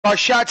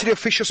Shout out to the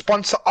official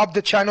sponsor of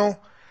the channel.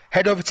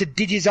 Head over to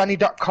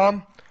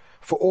digizani.com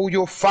for all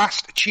your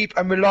fast, cheap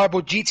and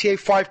reliable GTA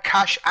 5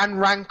 cash and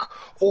rank,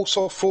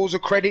 also Forza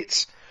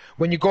credits.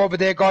 When you go over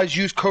there, guys,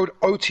 use code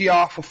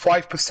OTR for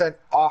 5%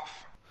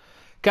 off.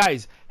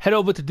 Guys, head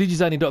over to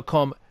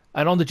digizani.com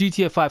and on the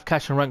GTA 5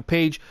 cash and rank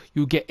page,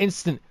 you get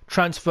instant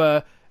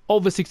transfer,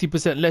 over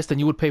 60% less than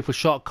you would pay for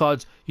shark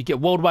cards. You get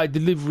worldwide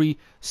delivery,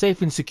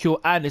 safe and secure,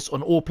 and it's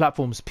on all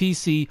platforms: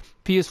 PC,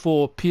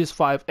 PS4,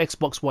 PS5,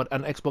 Xbox One,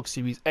 and Xbox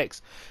Series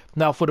X.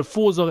 Now, for the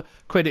Forza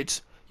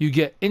credits, you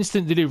get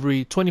instant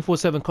delivery,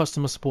 24/7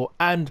 customer support,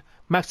 and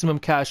maximum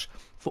cash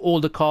for all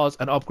the cars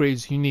and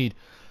upgrades you need.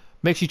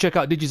 Make sure you check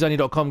out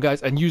digizani.com,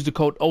 guys, and use the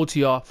code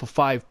OTR for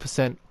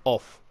 5%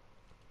 off.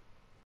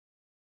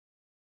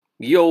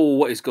 Yo,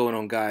 what is going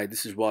on, guys?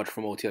 This is Raj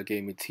from OTR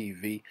Gaming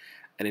TV,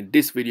 and in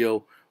this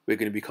video we're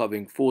going to be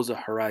covering Forza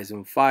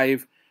Horizon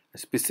 5,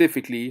 and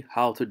specifically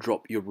how to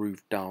drop your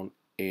roof down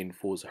in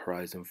Forza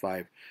Horizon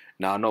 5.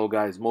 Now I know,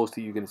 guys, most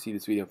of you are going to see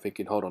this video and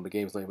thinking, hold on, the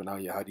game's not even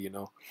out yet, how do you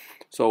know?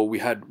 So we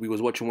was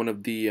watching one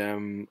of the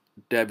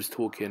devs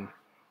talking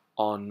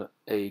on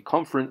a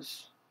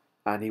conference,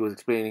 and he was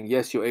explaining,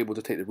 yes, you're able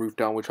to take the roof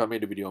down, which I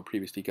made a video on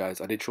previously,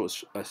 guys. I did show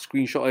a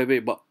screenshot of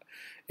it, but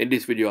in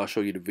this video I'll show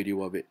you the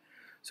video of it.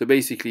 So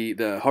basically,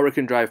 the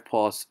Hurricane drive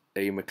past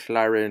a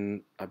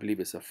McLaren, I believe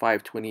it's a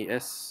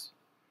 520S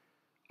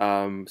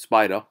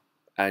Spider,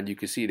 and you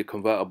can see the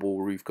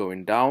convertible roof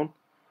going down,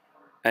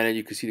 and then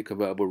you can see the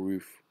convertible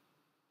roof.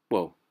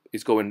 Well,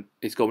 it's going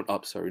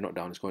up. Sorry, not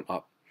down. It's going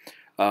up.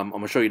 I'm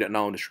gonna show you that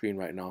now on the screen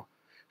right now.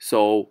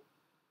 So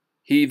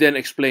he then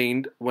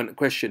explained, when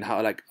questioned,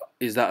 how, like,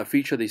 is that a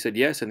feature? They said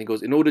yes, and he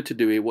goes, in order to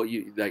do it,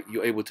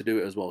 you're able to do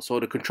it as well. So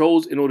the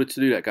controls in order to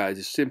do that, guys,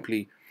 is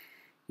simply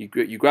you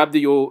grab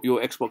your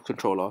Xbox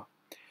controller.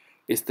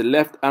 It's the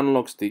left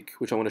analog stick,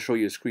 which I want to show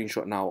you a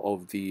screenshot now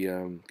of the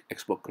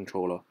Xbox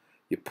controller.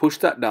 You push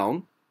that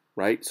down,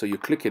 right? So you're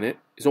clicking it.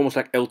 It's almost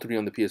like L3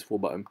 on the PS4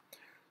 button.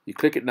 You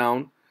click it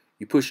down.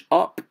 You push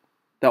up.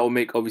 That will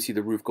make, obviously,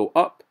 the roof go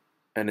up.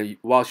 And then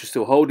whilst you're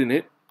still holding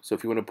it, so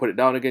if you want to put it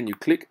down again, you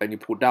click and you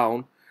pull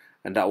down,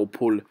 and that will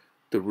pull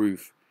the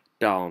roof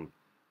down.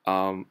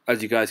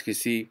 As you guys can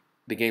see,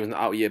 the game's not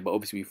out yet, but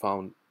obviously we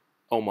found,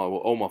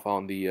 Omar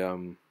found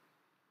the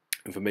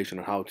information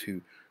on how to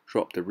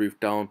drop the roof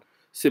down.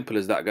 Simple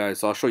as that, guys.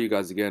 So I'll show you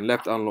guys again.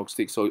 Left analog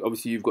stick. So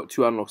obviously you've got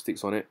two analog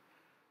sticks on it.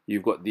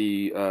 You've got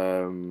the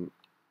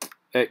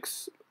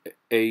X,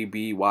 A,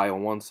 B, Y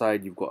on one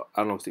side. You've got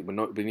analog stick, but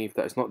not beneath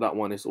that. It's not that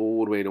one. It's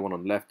all the way the one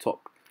on left,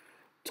 top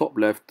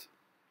left.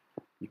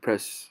 You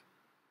press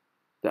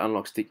the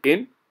analog stick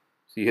in.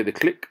 So you hear the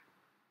click.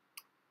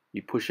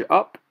 You push it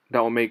up.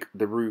 That will make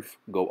the roof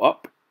go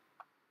up.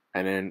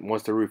 And then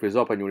once the roof is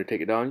up and you want to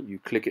take it down, you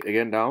click it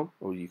again down,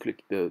 or you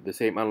click the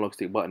same analog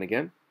stick button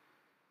again,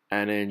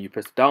 and then you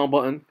press the down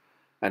button,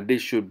 and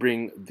this should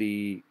bring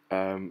the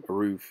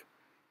roof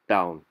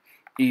down.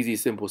 Easy,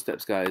 simple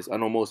steps, guys. I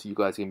know most of you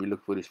guys are going to be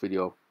looking for this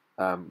video,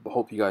 but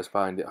hope you guys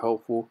find it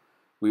helpful.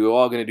 We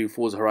are going to do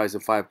Forza Horizon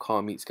 5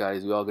 car meets,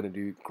 guys. We are going to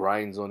do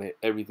grinds on it,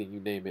 everything, you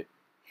name it.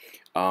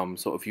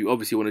 So if you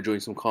obviously want to join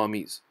some car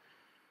meets,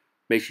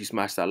 make sure you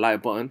smash that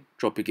like button,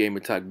 drop your gamer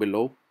tag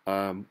below.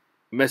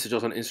 Message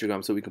us on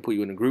Instagram so we can put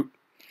you in a group.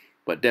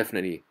 But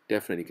definitely,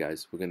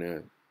 guys, we're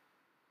gonna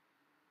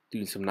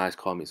do some nice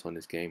comments on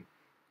this game.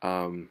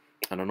 And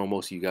I know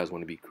most of you guys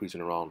want to be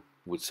cruising around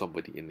with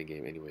somebody in the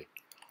game anyway.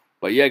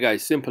 But yeah,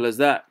 guys, simple as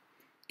that.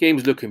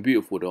 Game's looking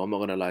beautiful, though. I'm not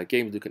gonna lie.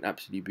 Game's looking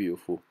absolutely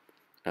beautiful.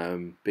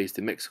 Based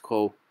in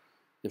Mexico,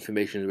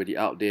 information is already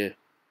out there.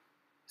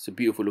 It's a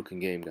beautiful looking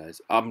game, guys.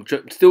 I'm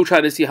still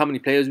trying to see how many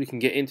players we can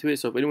get into it.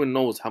 So if anyone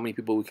knows how many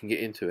people we can get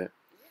into it,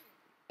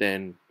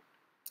 then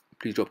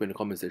please drop in the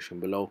comment section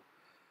below.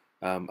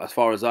 As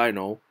far as I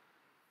know,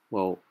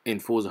 well, in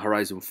Forza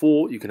Horizon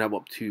 4, you can have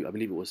up to, I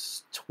believe it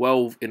was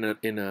 12 in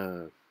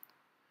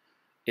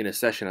a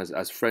session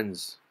as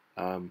friends.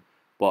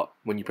 But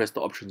when you press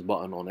the options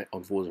button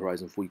on Forza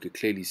Horizon 4, you could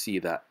clearly see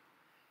that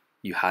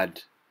you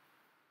had,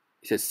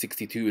 it says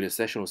 62 in a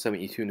session or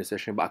 72 in a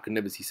session, but I could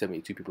never see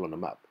 72 people on the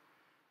map.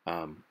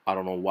 I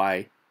don't know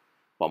why,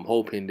 but I'm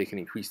hoping they can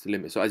increase the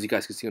limit. So as you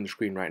guys can see on the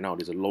screen right now,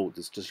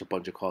 there's just a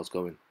bunch of cars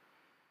going.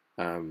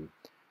 And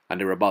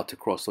they're about to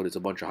cross, so there's a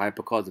bunch of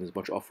hypercars and there's a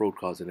bunch of off-road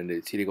cars, and then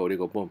they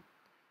go, boom.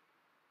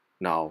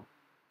 Now,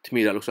 to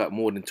me, that looks like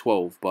more than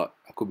 12, but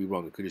I could be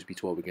wrong. It could just be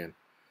 12 again.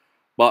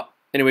 But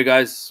anyway,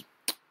 guys,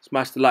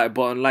 smash the like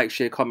button, like,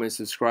 share, comment,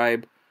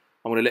 subscribe.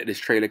 I'm going to let this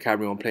trailer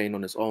carry on playing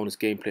on its own, this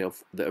gameplay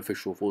of the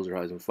official Forza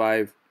Horizon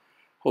 5.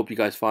 Hope you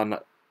guys found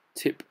that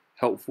tip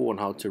helpful on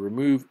how to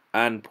remove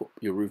and put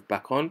your roof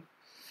back on.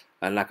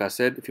 And like I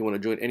said, if you want to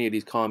join any of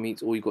these car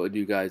meets, all you got to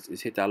do, guys,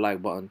 is hit that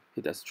like button,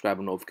 hit that subscribe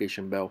and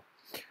notification bell,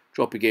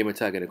 drop your gamer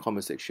tag in the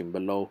comment section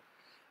below.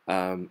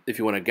 If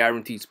you want a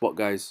guaranteed spot,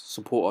 guys,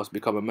 support us,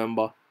 become a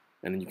member,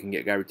 and then you can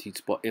get a guaranteed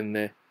spot in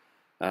there.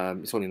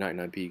 It's only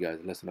 99p, guys,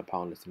 less than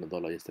 £1, less than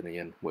 $1, less than a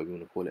yen, whatever you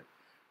want to call it.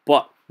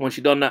 But once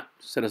you've done that,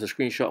 send us a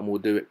screenshot and we'll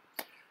do it.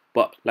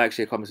 But like,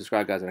 share, comment,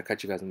 subscribe, guys, and I'll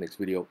catch you guys in the next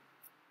video.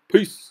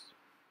 Peace.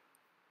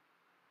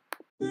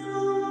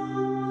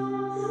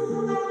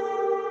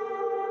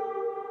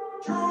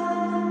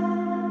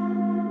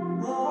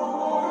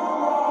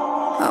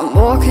 I'm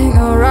walking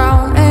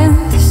around in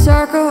the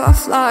circle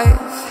of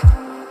life,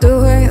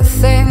 doing the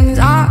things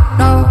I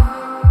know,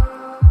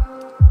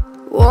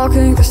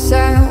 walking the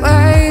same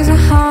ways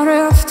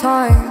 100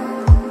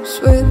 times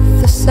with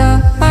the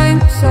same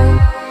soul.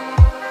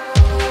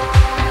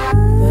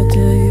 But do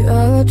you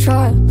ever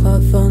try to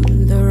puff on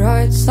the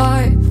right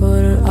side, put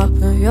it up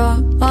in your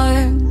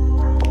mind?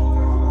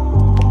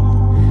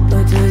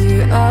 But do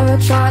you ever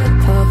try to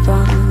puff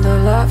on the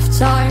left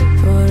side,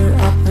 put it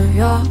up in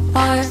your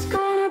mind? It's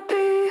gonna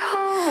be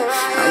hard.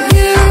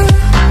 You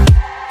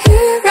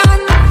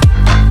run,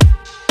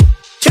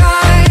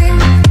 try,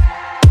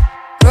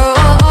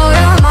 roll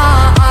your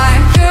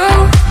mind. You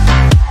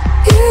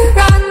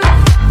run,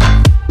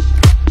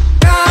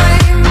 try,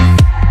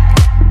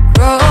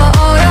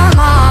 roll your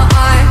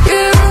mind.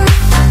 You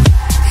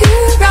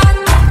run,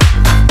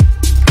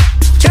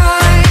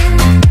 try,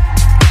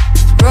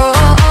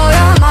 roll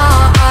your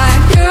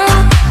mind. You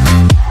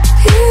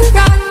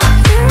run,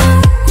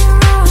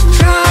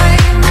 try,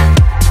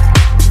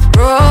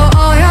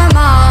 roll your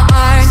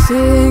mind.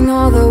 Seeing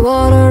all the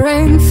water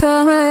in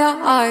familiar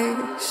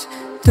eyes,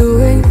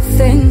 doing the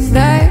things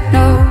they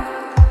know,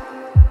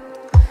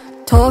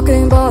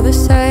 talking about the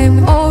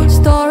same old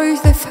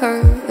stories they've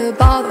heard,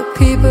 about the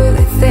people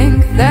they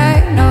think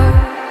they know.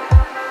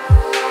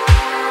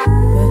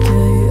 But do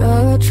you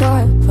ever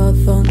try to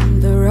puff on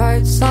the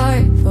right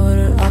side, put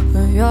it up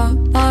in your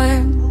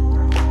mind?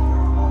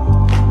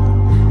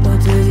 But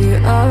do you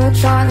ever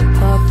try to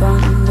puff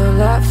on the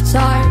left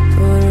side,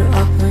 put it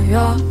up in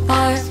your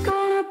mind? It's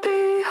gonna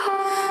be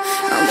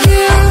hard.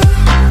 You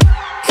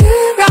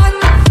run,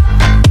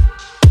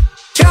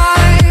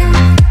 try,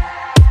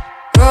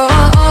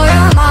 roll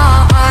your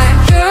mind.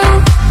 You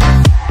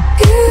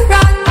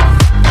run,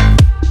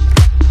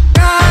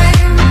 try,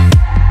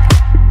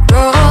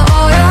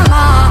 roll your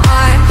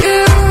mind. You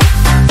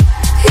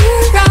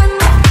run,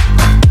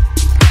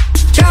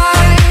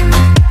 try,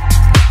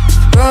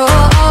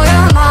 roll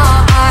your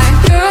mind.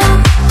 You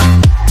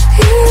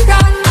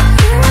run,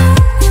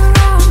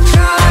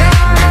 try,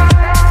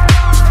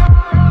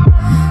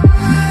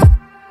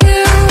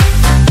 you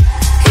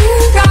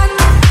run,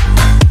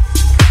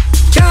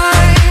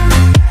 try,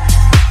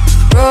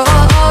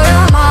 roll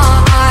your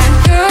mind.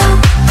 You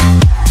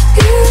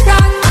run, try,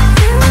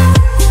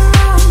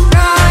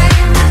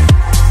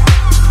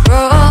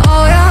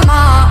 roll your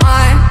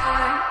mind.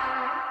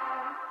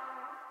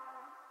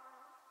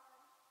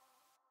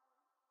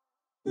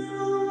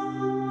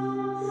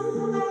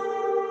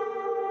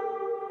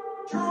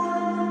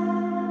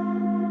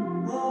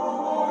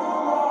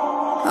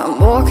 I'm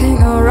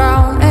walking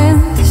around in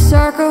the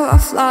circle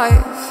of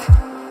life,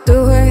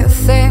 doing the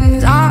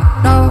things I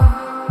know,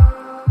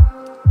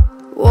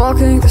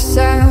 walking the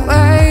same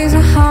ways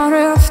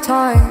 100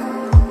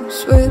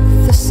 times with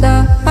the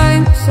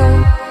same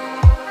soul.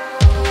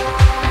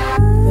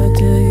 But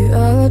do you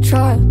ever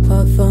try to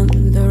puff on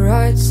the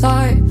right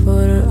side,